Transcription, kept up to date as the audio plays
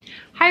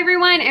Hi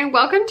everyone, and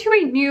welcome to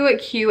a new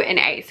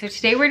Q&A. So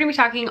today we're gonna be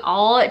talking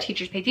all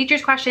Teachers Pay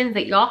Teachers questions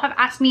that y'all have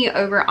asked me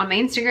over on my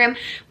Instagram,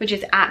 which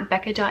is at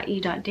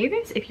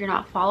becca.e.davis. If you're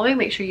not following,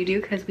 make sure you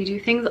do, because we do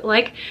things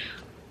like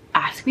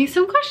ask me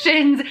some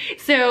questions.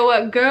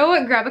 So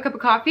go grab a cup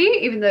of coffee,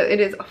 even though it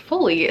is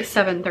fully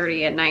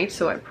 7:30 at night,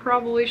 so I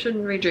probably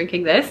shouldn't be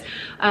drinking this.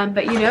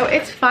 But you know,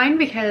 it's fine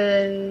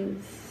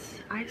because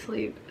I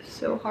sleep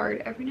so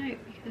hard every night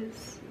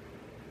because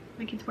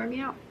my kids wear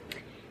me out.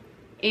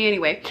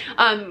 Anyway,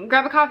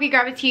 grab a coffee,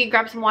 grab a tea,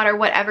 grab some water,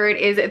 whatever it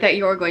is that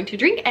you're going to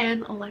drink,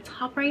 and let's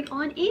hop right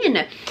on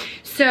in.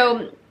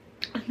 So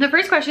the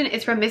first question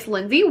is from Miss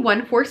Lindsay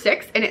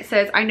 146, and it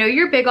says, I know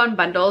you're big on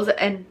bundles,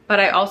 but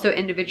I also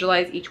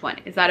individualize each one.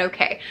 Is that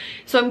okay?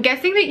 So I'm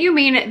guessing that you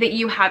mean that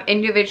you have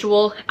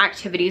individual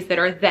activities that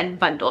are then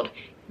bundled.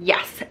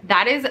 Yes,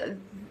 that is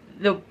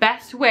the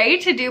best way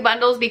to do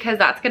bundles because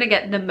that's going to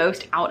get the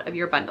most out of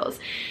your bundles.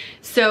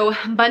 So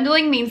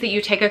bundling means that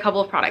you take a couple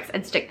of products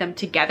and stick them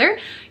together.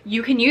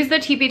 You can use the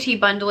TPT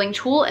bundling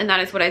tool, and that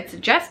is what I'd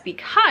suggest,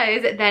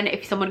 because then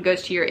if someone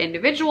goes to your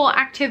individual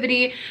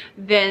activity,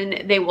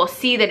 then they will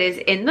see that is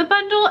in the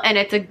bundle, and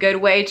it's a good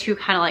way to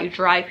kind of like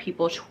drive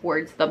people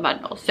towards the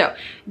bundle. So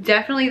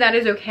definitely that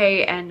is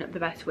okay and the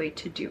best way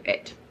to do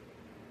it.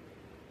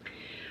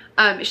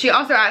 She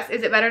also asks,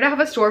 is it better to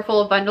have a store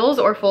full of bundles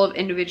or full of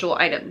individual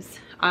items?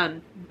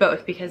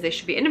 Both, because they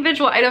should be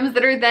individual items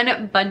that are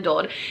then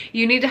bundled.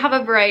 You need to have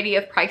a variety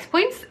of price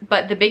points,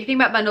 but the big thing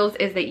about bundles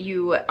is that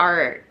you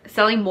are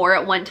selling more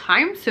at one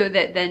time, so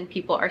that then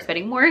people are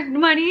spending more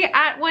money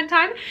at one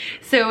time.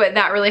 So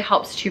that really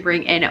helps to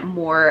bring in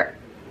more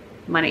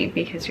money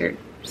because you're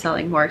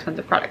selling more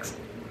expensive products.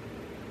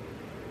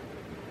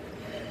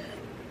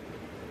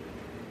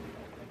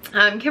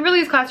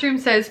 Kimberly's Classroom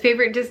says,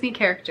 favorite Disney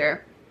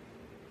character?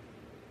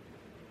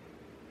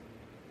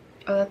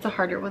 Oh, that's a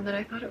harder one than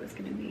I thought it was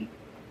gonna be.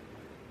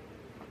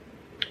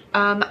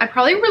 I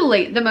probably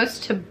relate the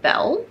most to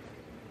Belle,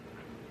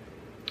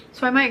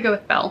 so I might go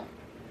with Belle.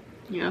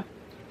 Yeah,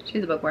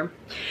 she's a bookworm.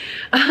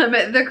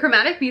 The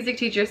Chromatic Music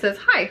Teacher says,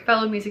 hi,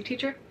 fellow music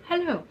teacher.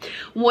 Hello.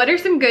 What are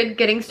some good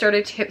getting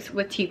started tips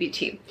with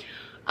TPT?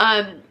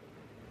 I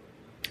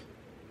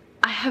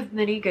have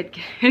many good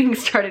getting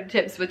started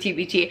tips with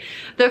TPT.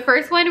 The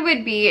first one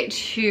would be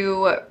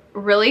to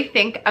really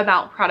think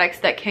about products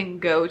that can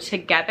go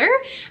together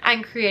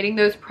and creating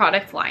those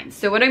product lines.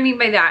 So what I mean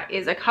by that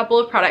is a couple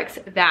of products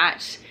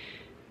that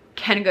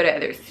can go to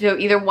others. So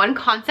either one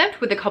concept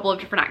with a couple of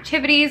different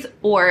activities,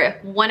 or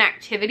one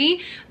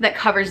activity that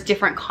covers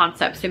different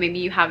concepts. So maybe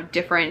you have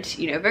different,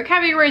 you know,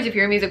 vocabulary words. If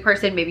you're a music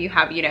person, maybe you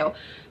have, you know,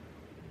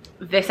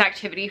 this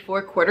activity for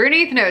quarter and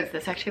eighth notes,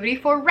 this activity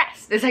for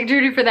rest, this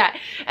activity for that,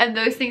 and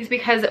those things,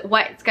 because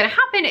what's going to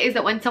happen is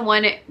that when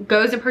someone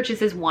goes and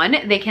purchases one,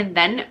 they can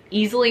then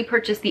easily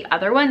purchase the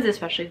other ones,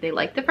 especially if they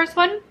like the first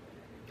one.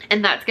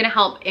 And that's going to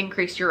help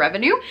increase your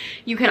revenue.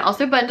 You can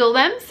also bundle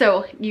them,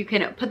 so you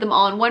can put them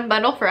all in one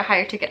bundle for a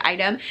higher ticket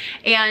item.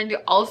 And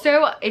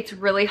also it's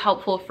really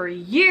helpful for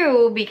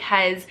you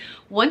because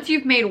once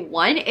you've made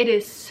one, it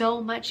is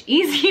so much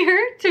easier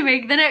to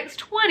make the next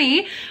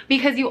 20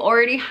 because you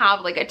already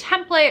have like a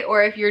template,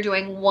 or if you're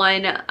doing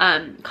one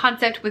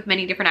concept with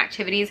many different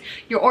activities,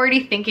 you're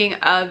already thinking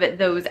of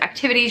those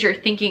activities, you're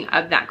thinking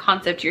of that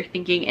concept, you're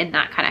thinking in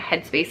that kind of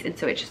headspace, and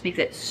so it just makes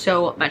it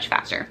so much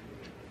faster.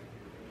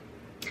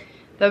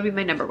 That would be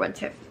my number one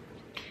tip.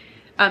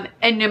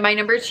 And my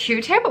number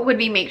two tip would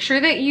be make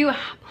sure that you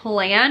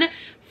plan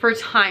for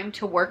time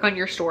to work on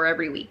your store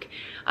every week.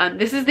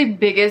 This is the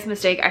biggest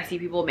mistake I see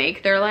people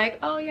make. They're like,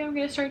 oh yeah, I'm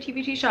gonna start a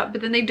TPT shop,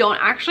 but then they don't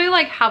actually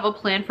like have a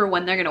plan for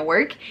when they're gonna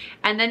work.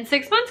 And then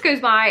 6 months goes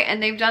by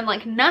and they've done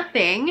like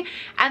nothing.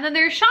 And then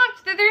they're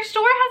shocked that their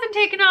store hasn't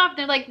taken off.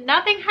 They're like,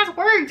 nothing has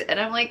worked. And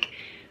I'm like,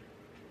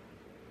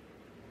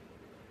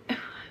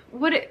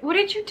 what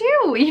did you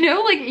do? You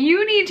know, like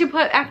you need to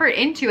put effort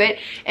into it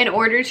in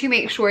order to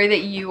make sure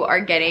that you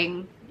are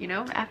getting, you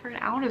know, effort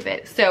out of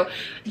it. So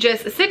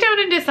just sit down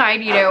and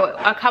decide, you know,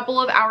 a couple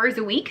of hours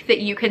a week that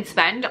you can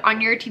spend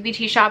on your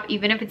TPT shop,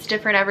 even if it's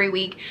different every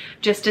week.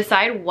 Just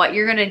decide what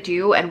you're gonna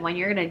do and when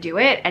you're gonna do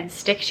it, and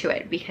stick to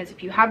it. Because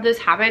if you have those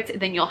habits,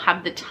 then you'll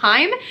have the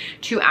time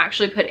to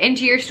actually put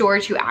into your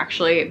store to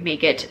actually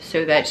make it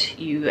so that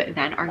you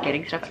then are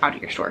getting stuff out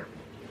of your store.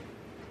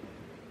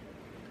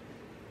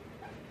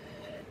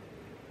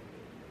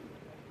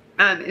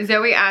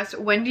 Zoe asked,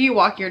 when do you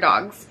walk your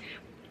dogs?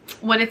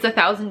 When it's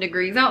 1,000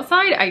 degrees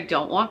outside, I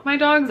don't walk my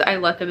dogs. I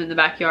let them in the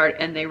backyard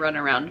and they run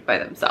around by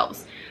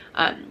themselves.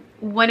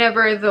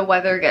 Whenever the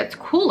weather gets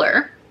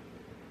cooler,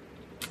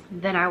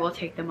 then I will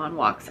take them on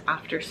walks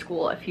after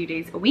school a few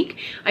days a week.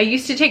 I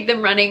used to take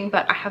them running,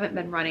 but I haven't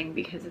been running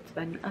because it's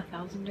been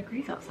 1,000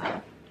 degrees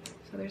outside.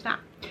 So there's that.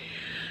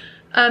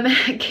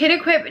 Kid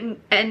Equip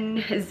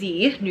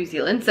NZ New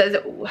Zealand says,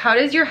 how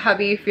does your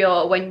hubby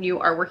feel when you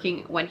are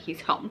working when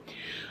he's home?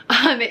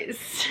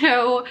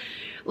 So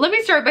let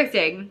me start by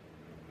saying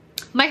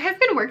my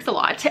husband works a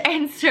lot,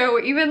 and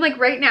so even like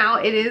right now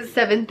it is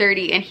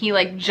 7:30 and he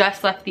like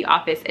just left the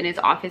office and his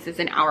office is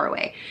an hour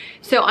away.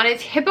 So on a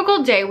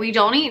typical day, we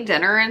don't eat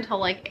dinner until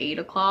like 8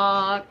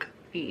 o'clock,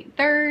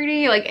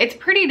 8:30. Like it's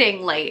pretty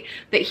dang late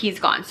that he's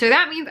gone. So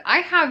that means I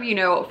have, you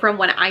know, from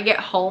when I get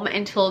home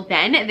until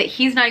then that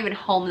he's not even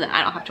home, that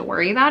I don't have to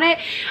worry about it.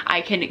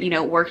 I can, you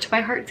know, work to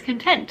my heart's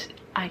content.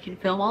 I can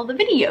film all the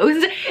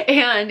videos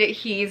and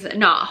he's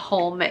not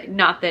home.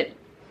 Not that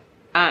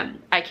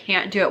I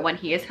can't do it when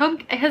he is home,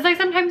 because I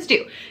sometimes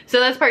do. So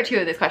that's part 2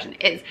 of this question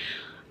is,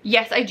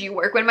 yes, I do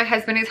work when my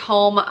husband is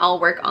home. I'll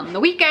work on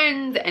the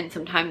weekends, and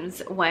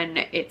sometimes when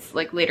it's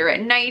like later at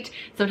night,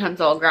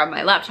 sometimes I'll grab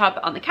my laptop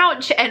on the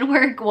couch and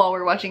work while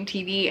we're watching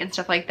TV and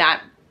stuff like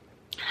that.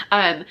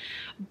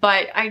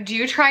 But I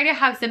do try to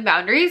have some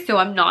boundaries, so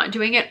I'm not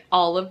doing it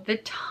all of the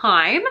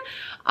time.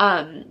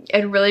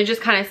 And really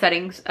just kind of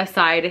setting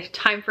aside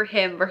time for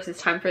him versus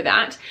time for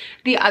that.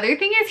 The other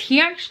thing is he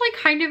actually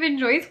kind of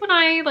enjoys when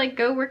I like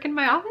go work in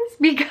my office,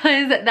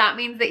 because that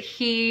means that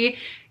he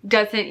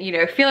doesn't, you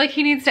know, feel like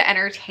he needs to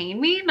entertain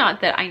me.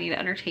 Not that I need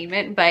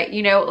entertainment, but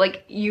you know,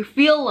 like you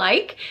feel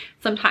like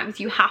sometimes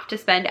you have to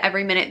spend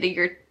every minute that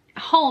you're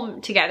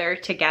home together,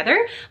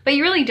 but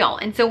you really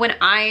don't. And so when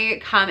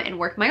I come and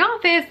work my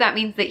office, that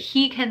means that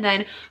he can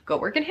then go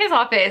work in his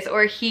office,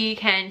 or he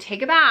can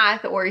take a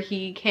bath, or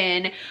he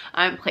can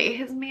play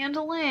his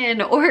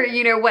mandolin, or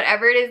you know,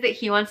 whatever it is that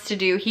he wants to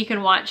do. He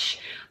can watch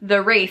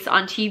the race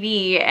on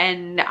TV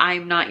and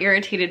I'm not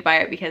irritated by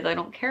it because I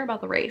don't care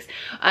about the race.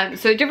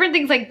 So different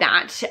things like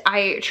that.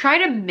 I try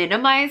to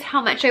minimize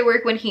how much I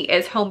work when he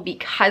is home,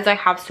 because I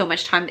have so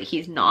much time that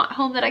he's not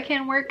home that I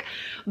can work,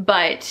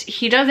 but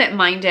he doesn't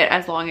mind it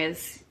as long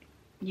as,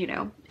 you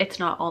know, it's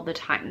not all the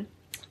time.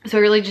 So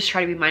I really just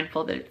try to be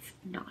mindful that it's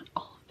not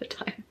all the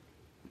time.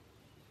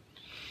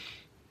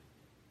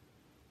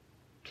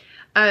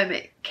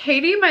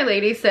 Katie, my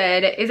lady,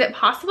 said, is it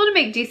possible to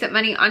make decent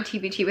money on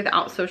TBT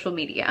without social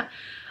media?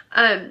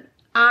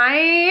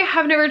 I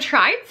have never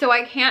tried, so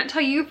I can't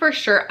tell you for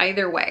sure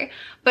either way.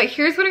 But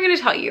here's what I'm going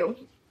to tell you.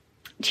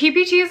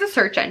 TBT is a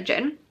search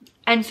engine.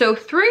 And so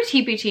through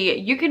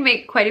TBT, you can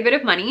make quite a bit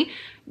of money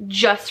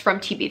just from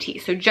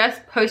TBT. So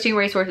just posting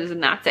resources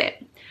and that's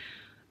it.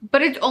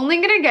 But it's only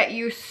going to get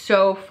you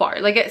so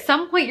far. Like at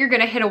some point you're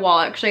going to hit a wall.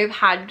 Actually, I've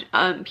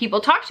had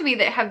people talk to me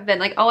that have been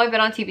like, oh, I've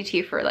been on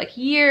TBT for like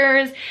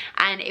years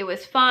and it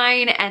was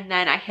fine. And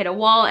then I hit a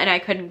wall and I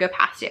couldn't go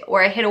past it.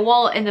 Or I hit a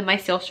wall and then my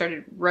sales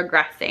started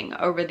regressing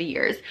over the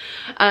years.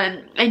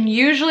 And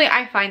usually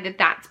I find that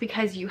that's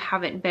because you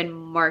haven't been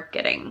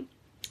marketing.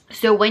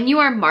 So when you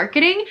are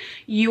marketing,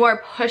 you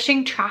are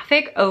pushing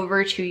traffic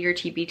over to your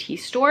TBT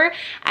store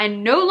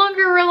and no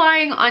longer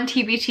relying on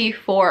TBT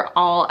for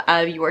all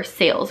of your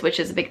sales, which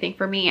is a big thing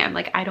for me. I'm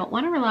like, I don't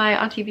want to rely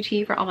on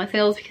TBT for all my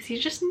sales because you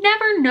just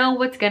never know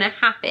what's going to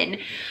happen.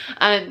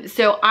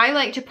 So I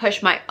like to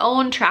push my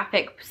own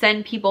traffic,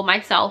 send people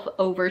myself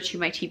over to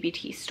my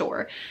TBT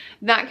store.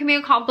 That can be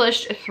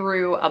accomplished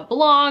through a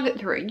blog,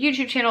 through a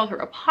YouTube channel,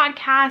 through a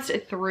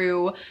podcast,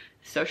 through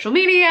social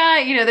media.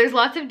 You know, there's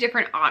lots of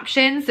different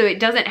options. So it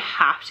doesn't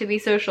have to be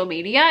social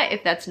media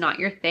if that's not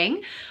your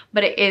thing,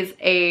 but it is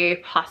a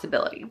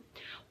possibility.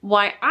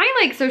 Why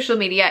I like social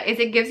media is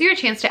it gives you a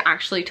chance to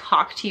actually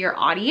talk to your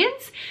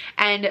audience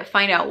and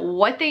find out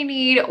what they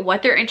need,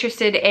 what they're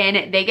interested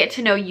in. They get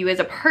to know you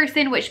as a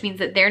person, which means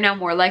that they're now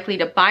more likely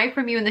to buy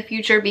from you in the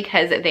future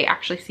because they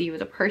actually see you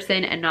as a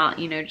person and not,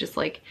 you know, just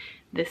like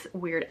this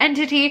weird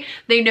entity.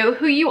 They know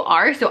who you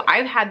are. So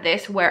I've had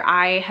this where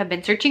I have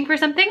been searching for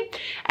something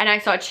and I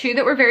saw two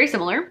that were very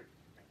similar,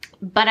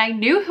 but I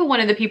knew who one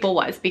of the people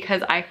was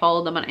because I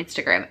followed them on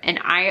Instagram, and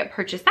I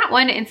purchased that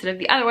one instead of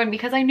the other one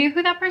because I knew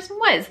who that person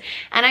was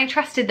and I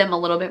trusted them a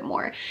little bit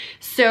more.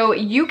 So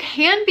you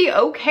can be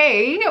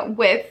okay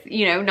with,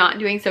 you know, not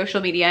doing social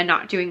media,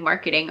 not doing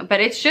marketing,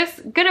 but it's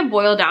just gonna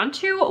boil down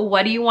to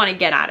what do you want to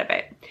get out of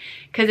it?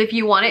 Because if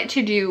you want it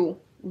to do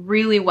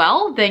really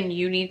well, then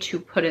you need to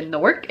put in the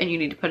work and you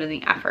need to put in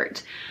the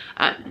effort.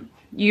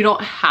 You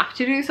don't have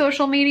to do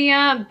social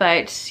media,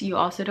 but you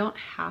also don't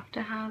have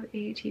to have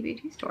a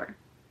TBT store.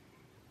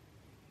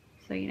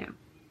 So, you know,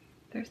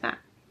 there's that.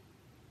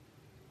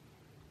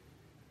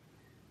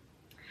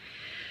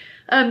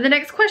 The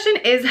next question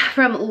is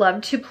from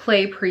Love to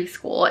Play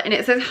Preschool, and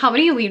it says, how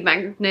many lead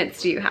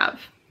magnets do you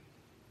have?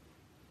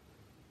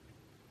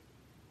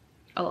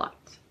 A lot.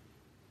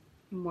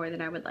 More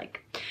than I would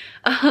like.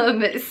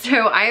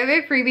 So I have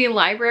a freebie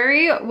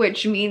library,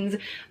 which means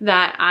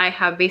that I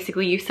have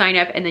basically, you sign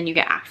up and then you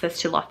get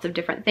access to lots of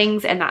different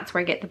things, and that's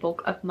where I get the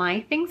bulk of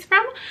my things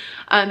from.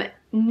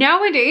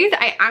 Nowadays,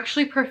 I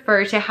actually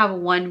prefer to have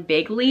one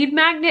big lead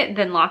magnet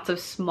than lots of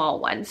small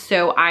ones.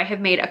 So I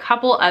have made a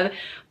couple of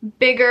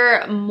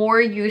bigger,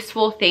 more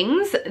useful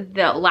things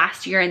the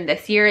last year and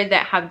this year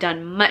that have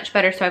done much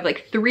better. So I have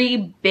like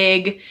 3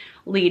 big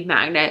lead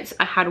magnets.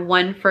 I had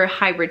one for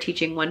hybrid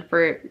teaching, one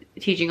for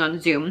teaching on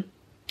Zoom.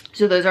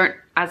 So those aren't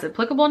as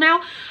applicable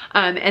now.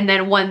 And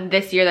then one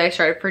this year that I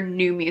started for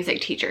new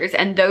music teachers.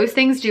 And those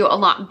things do a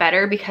lot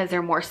better because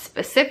they're more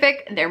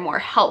specific, they're more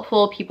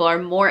helpful, people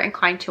are more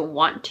inclined to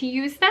want to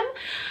use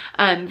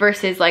them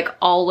versus like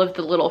all of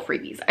the little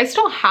freebies. I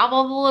still have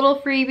all the little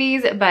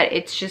freebies, but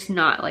it's just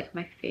not like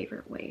my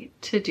favorite way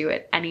to do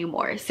it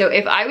anymore. So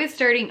if I was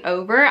starting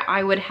over,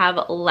 I would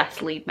have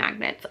less lead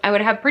magnets. I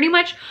would have pretty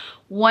much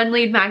one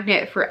lead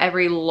magnet for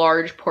every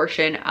large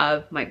portion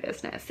of my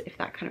business, if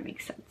that kind of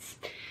makes sense.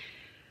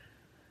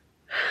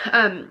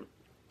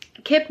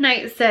 Kip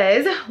Knight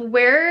says,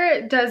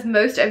 where does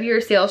most of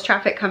your sales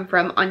traffic come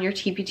from on your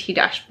TPT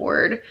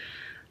dashboard?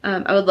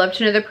 I would love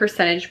to know the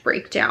percentage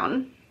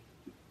breakdown.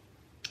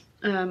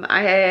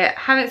 I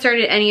haven't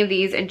started any of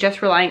these and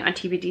just relying on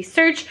TPT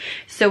search,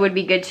 so it would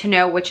be good to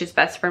know which is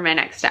best for my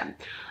next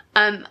step.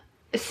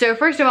 So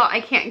first of all, I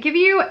can't give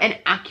you an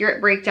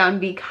accurate breakdown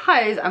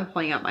because I'm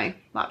pulling out my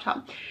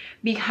laptop,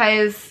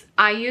 because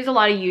I use a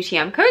lot of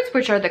UTM codes,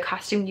 which are the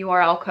custom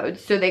URL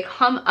codes. So they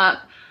come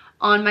up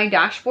on my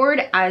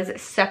dashboard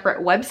as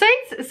separate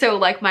websites. So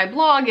like my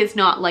blog is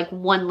not like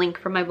one link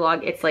from my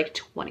blog, it's like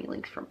 20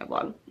 links from my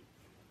blog.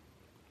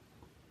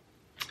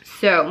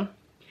 So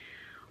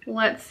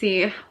let's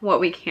see what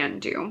we can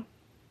do.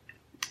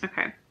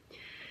 Okay.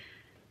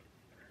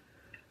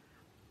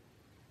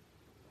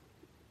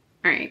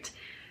 All right.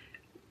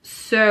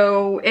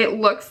 So it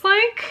looks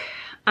like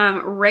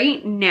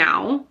right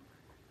now,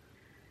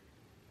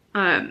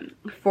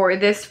 for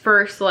this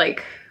first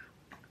like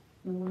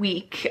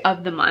week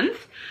of the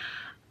month,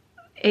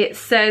 it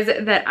says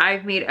that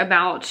I've made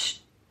about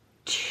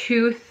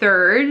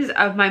 2/3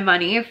 of my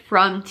money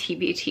from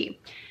TPT.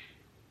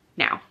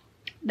 Now,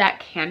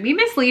 that can be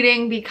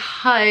misleading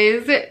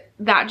because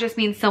that just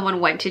means someone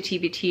went to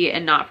TPT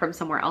and not from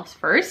somewhere else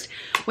first,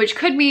 which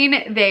could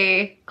mean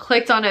they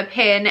clicked on a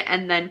pin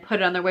and then put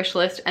it on their wish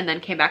list and then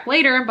came back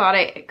later and bought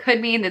it. It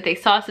could mean that they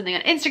saw something on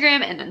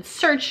Instagram and then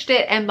searched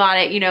it and bought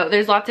it. You know,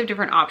 there's lots of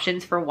different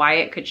options for why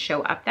it could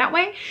show up that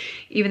way,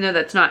 even though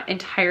that's not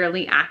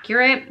entirely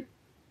accurate.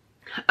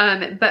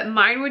 But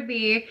mine would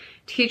be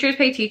teachers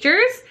pay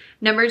teachers.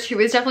 Number 2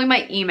 is definitely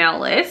my email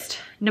list.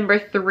 Number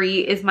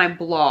 3 is my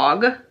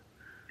blog.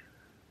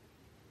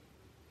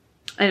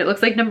 And it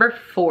looks like number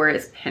 4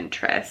 is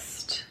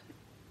Pinterest.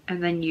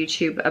 And then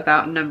YouTube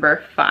about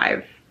number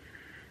 5,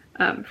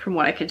 from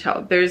what I can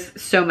tell. There's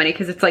so many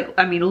because it's like,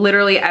 I mean,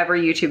 literally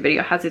every YouTube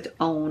video has its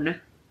own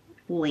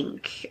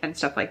link and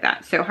stuff like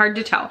that. So hard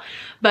to tell.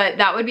 But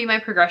that would be my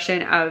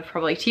progression of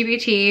probably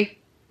TPT,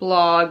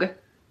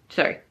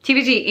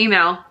 TPT,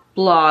 email,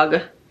 blog,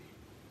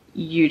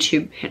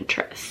 YouTube,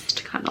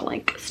 Pinterest, kind of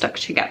like stuck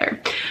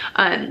together.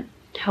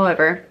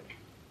 However,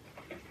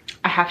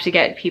 I have to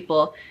get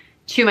people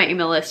to my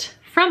email list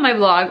from my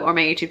blog or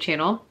my YouTube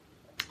channel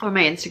or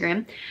my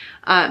Instagram.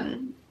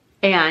 And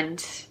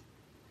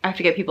I have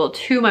to get people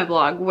to my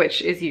blog,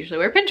 which is usually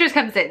where Pinterest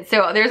comes in.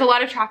 So there's a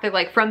lot of traffic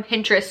like from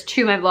Pinterest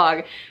to my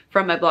blog,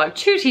 from my blog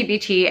to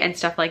TPT and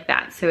stuff like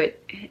that. So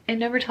it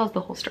never tells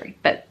the whole story,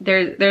 but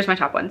there's my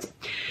top ones.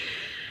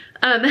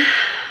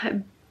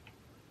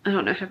 I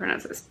don't know how to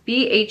pronounce this.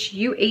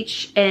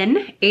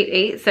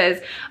 BHUHN88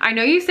 says, I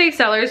know you say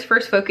sellers'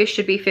 first focus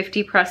should be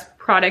 50 plus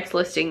products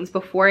listings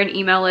before an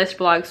email list,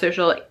 blog,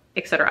 social,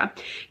 etc.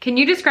 Can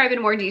you describe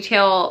in more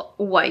detail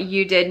what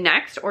you did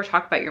next or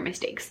talk about your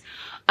mistakes?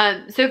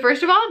 So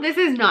first of all, this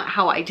is not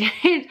how I did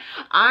it.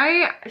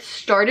 I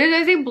started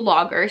as a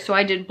blogger. So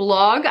I did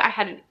blog. I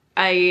had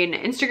an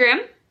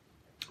Instagram.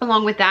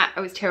 Along with that,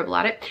 I was terrible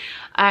at it.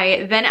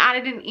 I then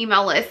added an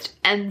email list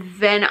and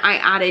then I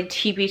added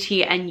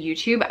TPT and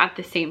YouTube at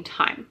the same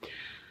time.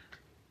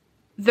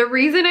 The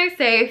reason I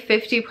say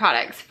 50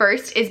 products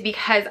first is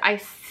because I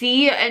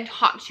see and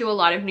talk to a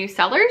lot of new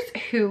sellers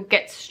who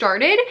get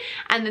started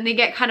and then they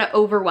get kind of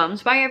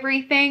overwhelmed by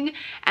everything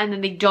and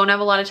then they don't have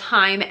a lot of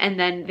time and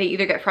then they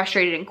either get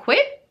frustrated and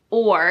quit,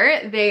 or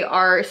they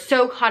are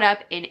so caught up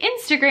in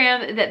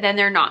Instagram that then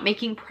they're not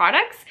making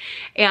products.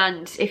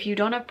 And if you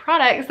don't have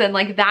products, then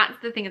like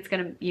that's the thing that's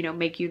gonna, you know,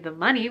 make you the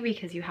money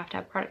because you have to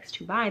have products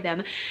to buy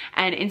them.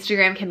 And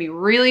Instagram can be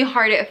really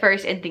hard at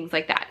first and things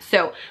like that.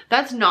 So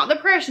that's not the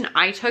progression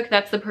I took.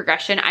 That's the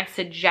progression I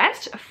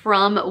suggest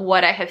from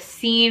what I have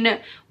seen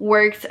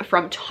works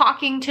from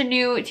talking to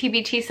new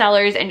TPT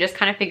sellers and just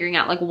kind of figuring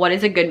out like what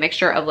is a good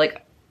mixture of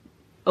like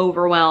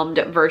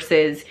overwhelmed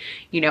versus,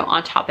 you know,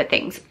 on top of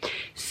things.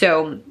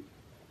 So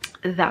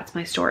that's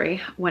my story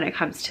when it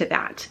comes to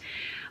that.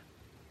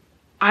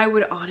 I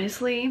would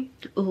honestly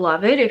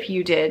love it if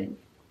you did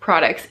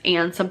products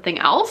and something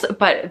else,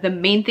 but the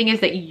main thing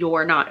is that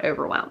you're not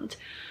overwhelmed.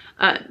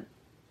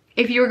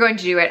 If you were going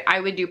to do it,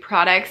 I would do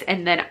products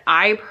and then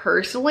I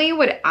personally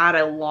would add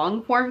a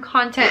long form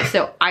content.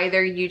 So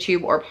either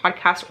YouTube or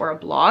podcast or a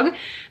blog,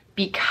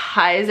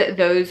 because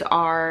those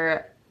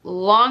are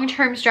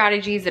long-term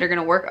strategies that are going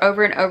to work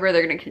over and over.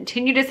 They're going to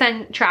continue to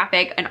send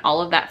traffic and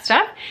all of that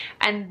stuff.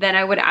 And then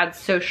I would add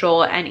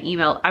social and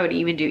email. I would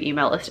even do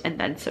email list and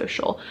then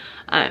social.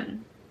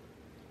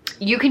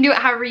 You can do it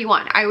however you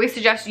want. I always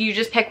suggest you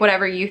just pick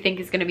whatever you think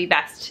is gonna be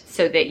best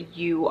so that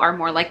you are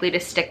more likely to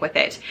stick with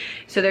it.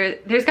 So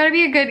there's gotta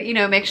be a good, you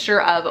know,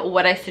 mixture of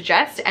what I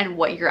suggest and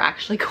what you're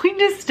actually going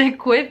to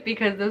stick with,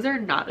 because those are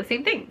not the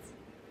same things.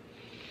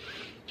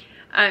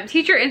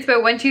 Teacher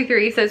Inspo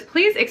 123 says,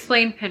 please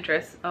explain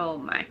Pinterest. Oh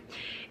my.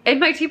 In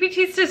my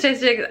TPT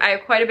statistics, I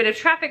have quite a bit of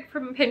traffic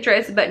from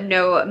Pinterest, but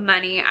no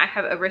money. I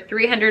have over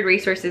 300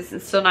 resources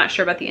and still not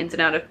sure about the ins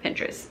and outs of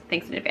Pinterest.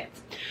 Thanks in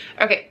advance.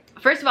 Okay,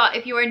 first of all,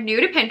 if you are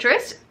new to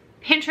Pinterest,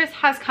 Pinterest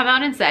has come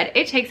out and said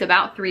it takes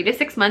about 3 to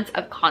 6 months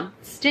of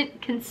consistent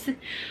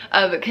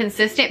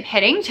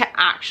hitting to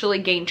actually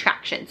gain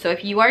traction. So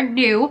if you are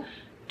new,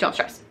 don't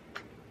stress.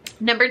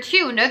 Number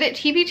 2, know that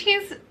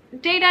TPT's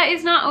data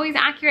is not always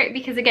accurate,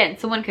 because again,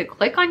 someone could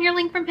click on your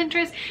link from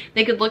Pinterest,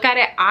 they could look at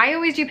it. I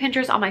always do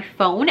Pinterest on my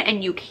phone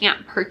and you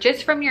can't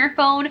purchase from your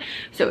phone,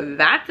 so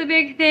that's a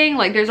big thing.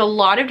 Like, there's a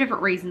lot of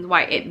different reasons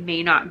why it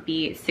may not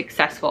be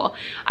successful.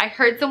 I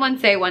heard someone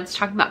say once,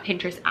 talking about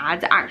Pinterest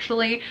ads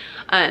actually,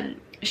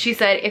 she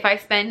said, if I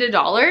spend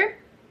 $1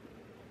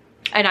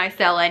 and I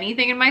sell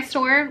anything in my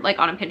store, like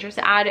on a Pinterest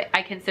ad,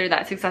 I consider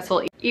that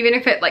successful, even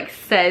if it like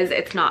says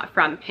it's not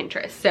from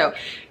Pinterest. So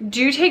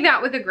do take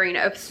that with a grain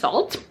of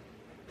salt.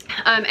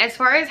 As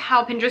far as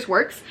how Pinterest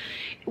works,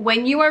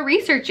 when you are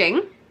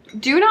researching,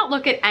 do not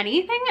look at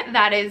anything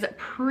that is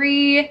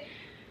pre-July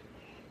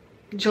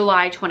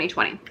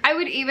 2020. I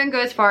would even go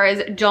as far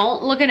as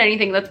don't look at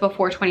anything that's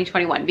before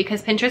 2021,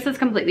 because Pinterest has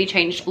completely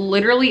changed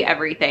literally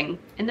everything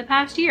in the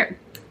past year,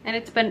 and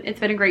it's been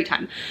a great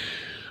time.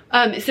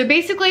 So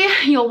basically,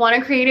 you'll want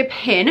to create a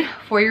pin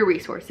for your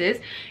resources.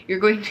 You're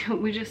going to,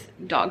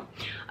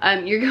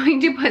 you're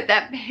going to put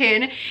that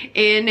pin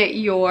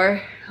in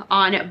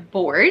on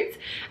boards,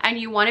 and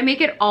you want to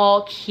make it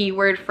all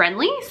keyword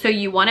friendly. So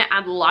you want to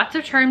add lots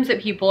of terms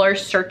that people are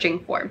searching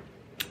for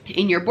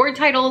in your board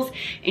titles,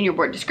 in your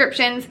board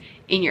descriptions,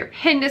 in your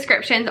pin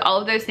descriptions.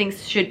 All of those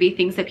things should be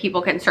things that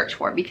people can search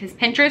for, because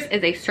Pinterest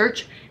is a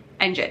search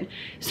engine.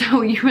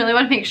 So you really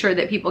want to make sure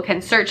that people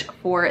can search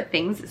for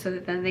things so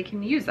that then they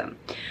can use them.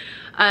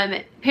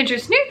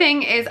 Pinterest's new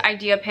thing is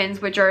idea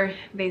pins, which are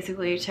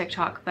basically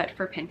TikTok but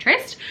for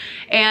Pinterest,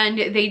 and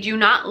they do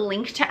not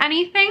link to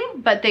anything,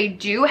 but they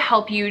do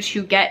help you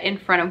to get in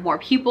front of more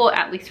people,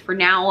 at least for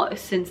now,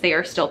 since they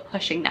are still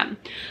pushing them.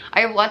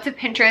 I have lots of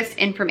Pinterest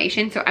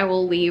information, so I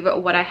will leave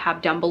what I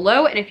have down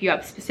below, and if you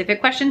have specific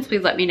questions,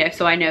 please let me know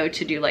so I know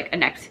to do like a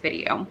next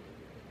video.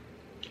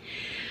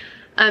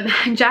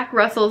 Jack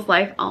Russell's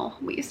Life, oh,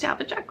 we used to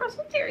have a Jack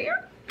Russell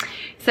Terrier,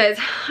 says,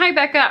 hi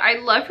Becca, I'd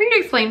love for you to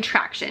explain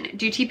traction.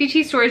 Do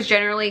TPT stores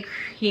generally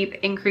keep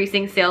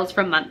increasing sales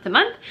from month to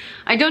month?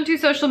 I don't do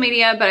social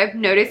media, but I've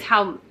noticed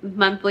how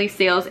monthly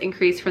sales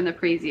increase from the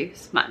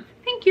previous month.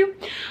 Thank you.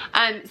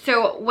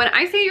 So when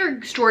I say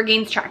your store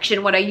gains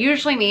traction, what I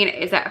usually mean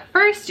is at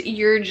first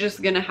you're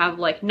just gonna have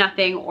like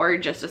nothing or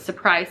just a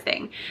surprise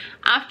thing.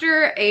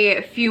 After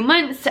a few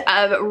months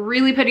of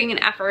really putting an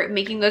effort,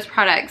 making those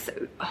products,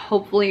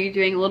 hopefully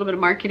doing a little bit of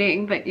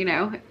marketing, but you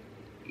know,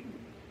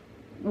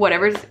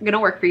 whatever's gonna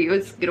work for you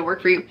is gonna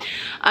work for you.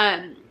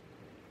 Then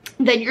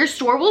your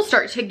store will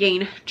start to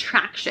gain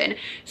traction.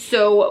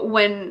 So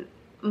when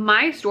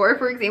my store,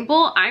 for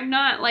example, I'm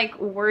not like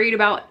worried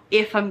about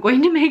if I'm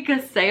going to make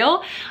a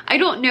sale. I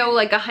don't know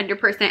like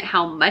 100%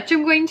 how much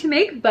I'm going to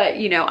make, but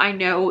you know, I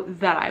know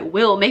that I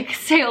will make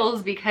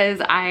sales because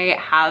I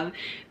have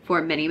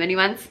for many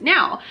months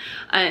now.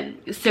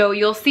 So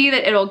you'll see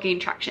that it'll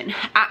gain traction.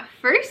 At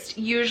first,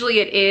 usually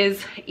it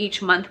is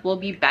each month will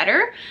be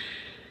better.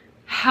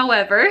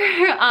 However,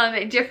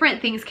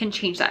 different things can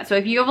change that. So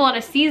if you have a lot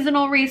of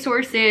seasonal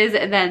resources,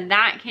 then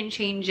that can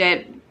change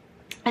it.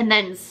 And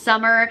then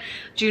summer,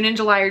 June and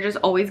July are just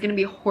always going to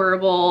be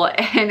horrible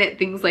and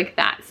things like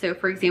that. So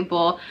for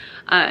example,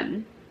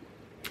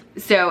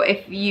 so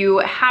if you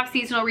have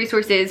seasonal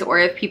resources or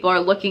if people are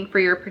looking for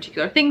your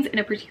particular things in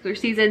a particular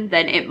season,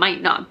 then it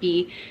might not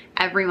be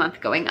every month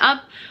going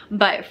up.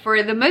 But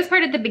for the most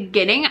part at the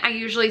beginning, I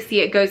usually see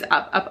it goes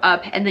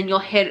up, and then you'll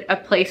hit a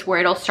place where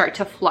it'll start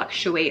to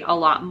fluctuate a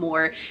lot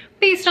more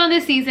based on the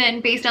season,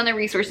 based on the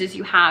resources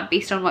you have,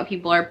 based on what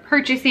people are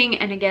purchasing.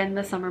 And again,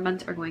 the summer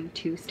months are going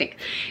to stink.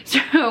 So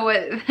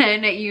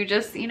then you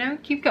just, you know,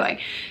 keep going.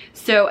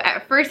 So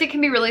at first it can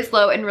be really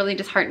slow and really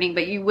disheartening,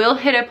 but you will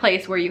hit a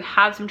place where you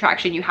have some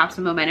traction, you have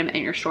some momentum, and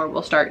your store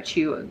will start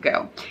to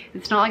go.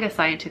 It's not like a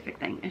scientific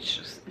thing. It's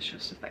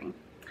just a thing.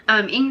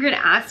 Ingrid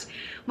asked,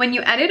 when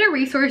you edit a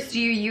resource, do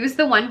you use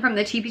the one from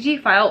the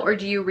TPT file or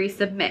do you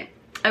resubmit?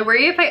 I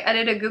worry if I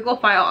edit a Google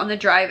file on the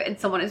drive and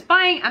someone is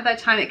buying at that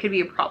time, it could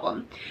be a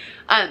problem.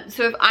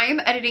 So if I'm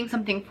editing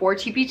something for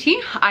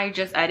TPT, I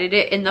just edit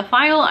it in the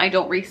file. I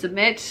don't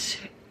resubmit.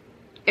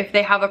 If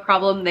they have a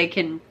problem, they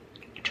can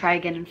try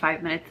again in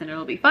 5 minutes and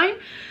it'll be fine.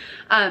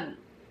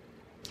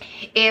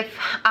 If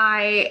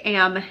I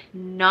am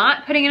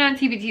not putting it on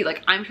TPT,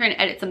 like I'm trying to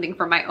edit something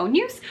for my own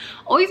use,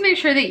 always make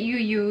sure that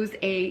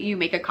you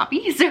make a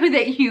copy so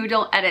that you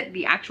don't edit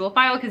the actual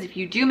file, because if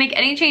you do make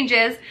any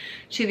changes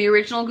to the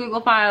original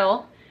Google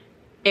file,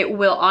 it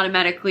will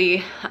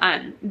automatically,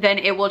 then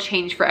it will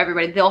change for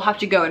everybody. They'll have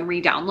to go and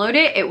re-download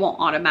it. It won't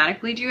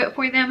automatically do it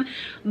for them,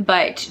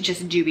 but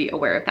just do be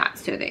aware of that,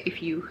 so that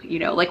if you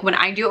know, like when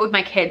I do it with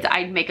my kids,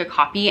 I'd make a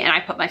copy and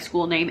I put my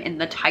school name in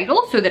the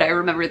title so that I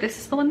remember this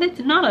is the one that's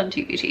not on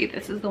TPT.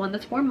 This is the one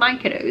that's for my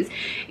kiddos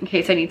in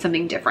case I need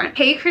something different.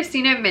 Hey,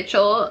 Christina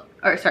Michelle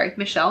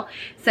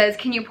says,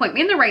 can you point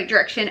me in the right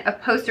direction of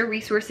posts or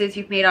resources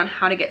you've made on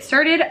how to get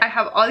started? I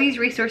have all these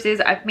resources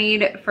I've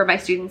made for my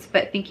students,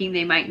 but thinking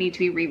they might need to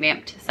be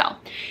revamped to sell.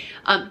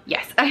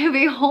 Yes, I have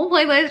a whole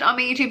playlist on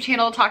my YouTube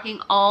channel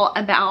talking all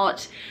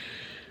about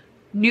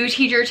new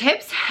teacher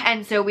tips.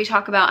 And so we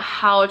talk about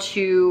how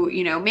to,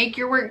 you know, make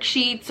your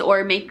worksheets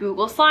or make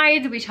Google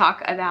Slides. We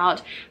talk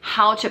about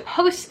how to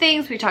post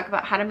things. We talk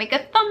about how to make a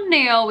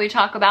thumbnail. We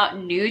talk about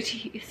new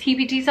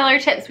TPT seller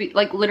tips. We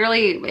like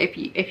literally,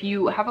 if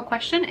you have a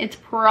question, it's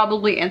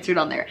probably answered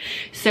on there.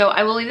 So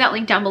I will leave that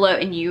link down below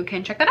and you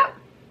can check that out.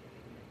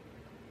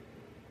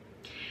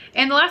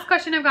 And the last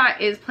question I've got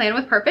is Plan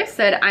with Purpose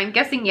said, I'm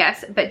guessing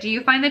yes, but do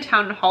you find the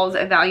town halls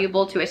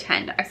valuable to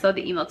attend? I saw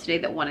the email today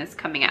that one is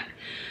coming up.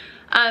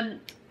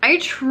 I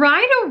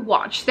try to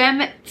watch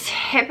them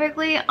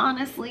typically,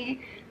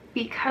 honestly,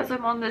 because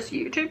I'm on this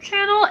YouTube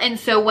channel. And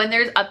so when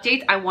there's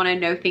updates, I want to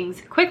know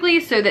things quickly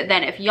so that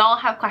then if y'all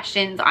have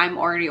questions, I'm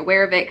already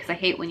aware of it, because I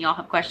hate when y'all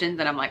have questions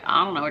and I'm like,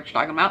 I don't know what you're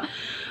talking about.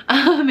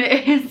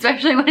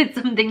 Especially when it's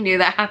something new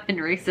that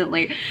happened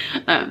recently.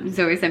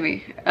 Zoe sent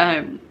me,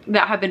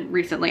 that happened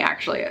recently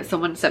actually.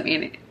 Someone sent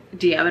me a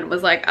DM and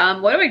was like,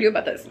 what do I do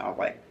about this? And I was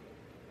like,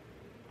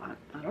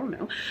 I don't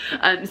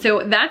know.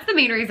 So that's the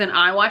main reason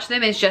I watch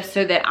them, is just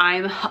so that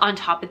I'm on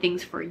top of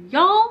things for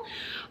y'all.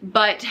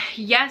 But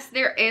yes,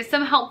 there is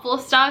some helpful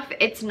stuff.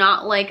 It's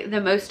not like the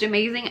most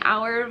amazing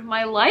hour of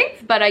my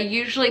life, but I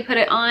usually put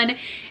it on,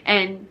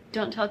 and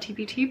don't tell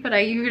TPT, but I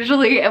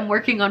usually am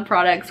working on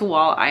products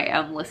while I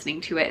am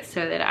listening to it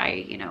so that I,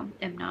 you know,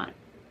 am not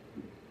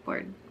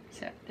bored.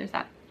 So there's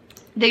that.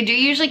 They do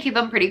usually keep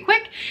them pretty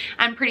quick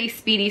and pretty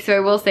speedy, so I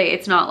will say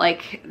it's not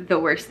like the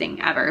worst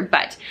thing ever,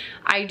 but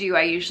I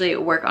usually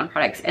work on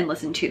products and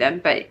listen to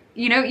them. But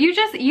you know,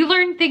 you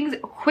learn things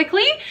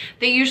quickly.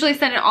 They usually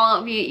send it all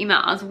out via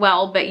email as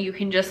well, but you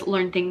can just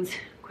learn things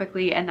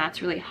quickly, and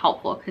that's really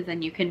helpful, because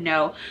then you can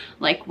know,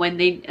 like when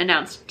they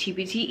announced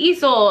TPT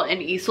ESOL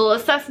and ESOL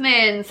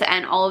assessments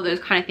and all of those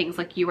kind of things,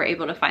 like you were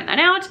able to find that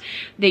out.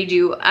 They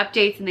do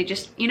updates and they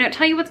just, you know,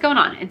 tell you what's going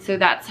on, and so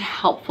that's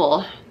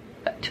helpful.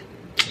 But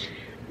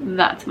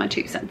that's my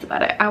 2 cents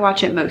about it. I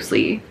watch it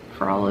mostly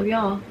for all of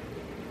y'all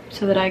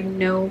so that I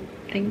know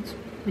things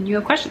when you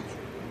have questions.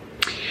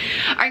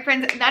 All right,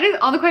 friends, that is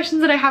all the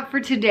questions that I have for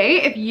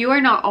today. If you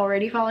are not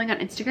already following on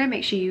Instagram,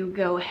 make sure you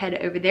go head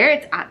over there.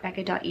 It's at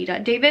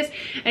becca.e.davis.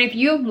 And if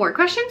you have more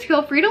questions,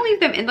 feel free to leave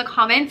them in the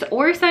comments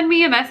or send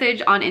me a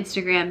message on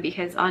Instagram,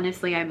 because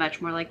honestly, I'm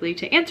much more likely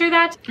to answer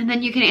that. And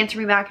then you can answer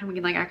me back and we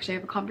can like actually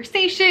have a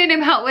conversation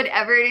about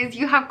whatever it is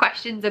you have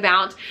questions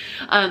about.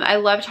 I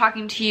love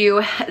talking to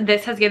you.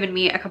 This has given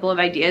me a couple of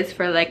ideas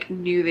for like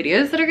new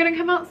videos that are gonna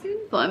come out soon.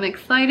 So I'm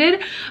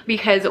excited,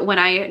 because when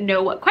I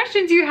know what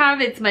questions you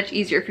have, it's much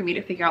easier for me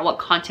to figure out what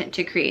content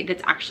to create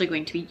that's actually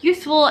going to be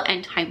useful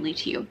and timely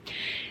to you.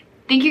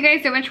 Thank you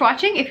guys so much for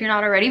watching. If you're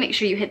not already, make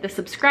sure you hit the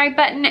subscribe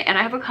button, and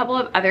I have a couple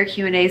of other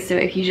Q&As, so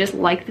if you just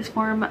like this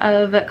form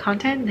of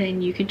content,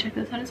 then you can check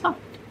those out as well.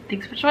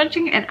 Thanks so much for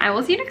watching, and I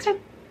will see you next time.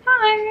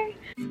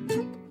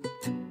 Bye!